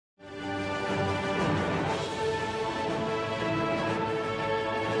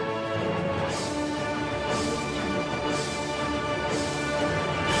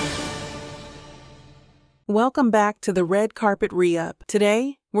Welcome back to the Red Carpet Re-Up.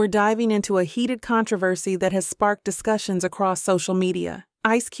 Today, we're diving into a heated controversy that has sparked discussions across social media.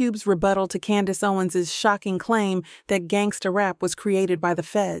 Ice Cube's rebuttal to Candace Owens' shocking claim that gangsta rap was created by the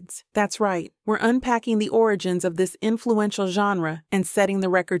feds. That's right, we're unpacking the origins of this influential genre and setting the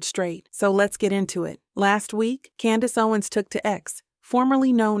record straight. So let's get into it. Last week, Candace Owens took to X,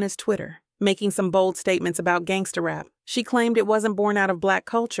 formerly known as Twitter, making some bold statements about gangsta rap. She claimed it wasn't born out of black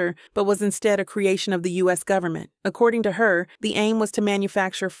culture, but was instead a creation of the U.S. government. According to her, the aim was to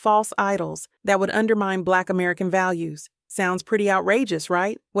manufacture false idols that would undermine black American values. Sounds pretty outrageous,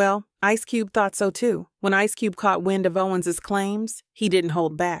 right? Well, Ice Cube thought so too. When Ice Cube caught wind of Owens' claims, he didn't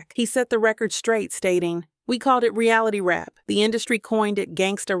hold back. He set the record straight, stating, "We called it reality rap. The industry coined it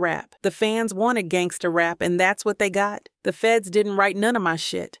gangsta rap. The fans wanted gangsta rap, and that's what they got. The feds didn't write none of my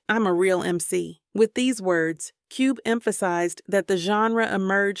shit. I'm a real MC." With these words, Cube emphasized that the genre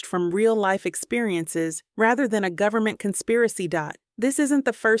emerged from real-life experiences rather than a government conspiracy. This isn't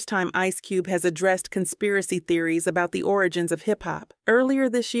the first time Ice Cube has addressed conspiracy theories about the origins of hip-hop. Earlier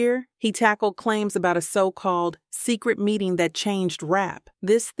this year, he tackled claims about a so-called secret meeting that changed rap.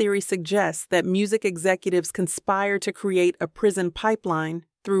 This theory suggests that music executives conspired to create a prison pipeline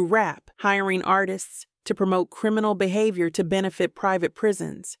through rap, hiring artists to promote criminal behavior to benefit private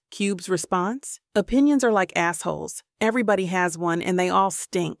prisons. Cube's response? Opinions are like assholes. Everybody has one and they all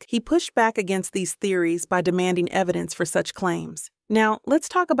stink. He pushed back against these theories by demanding evidence for such claims. Now, let's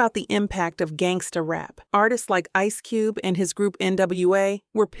talk about the impact of gangsta rap. Artists like Ice Cube and his group N.W.A.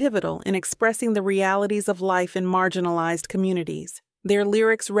 were pivotal in expressing the realities of life in marginalized communities. Their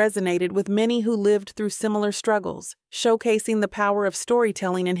lyrics resonated with many who lived through similar struggles, showcasing the power of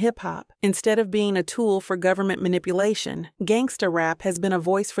storytelling in hip-hop. Instead of being a tool for government manipulation, gangsta rap has been a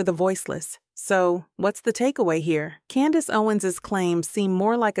voice for the voiceless. So, what's the takeaway here? Candace Owens' claims seem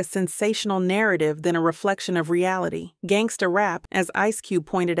more like a sensational narrative than a reflection of reality. Gangsta rap, as Ice Cube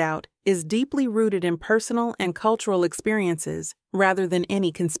pointed out, is deeply rooted in personal and cultural experiences rather than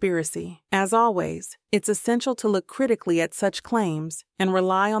any conspiracy. As always, it's essential to look critically at such claims and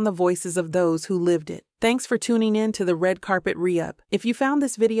rely on the voices of those who lived it. Thanks for tuning in to the Red Carpet Re-Up. If you found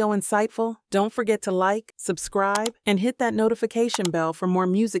this video insightful, don't forget to like, subscribe, and hit that notification bell for more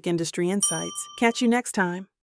music industry insights. Catch you next time.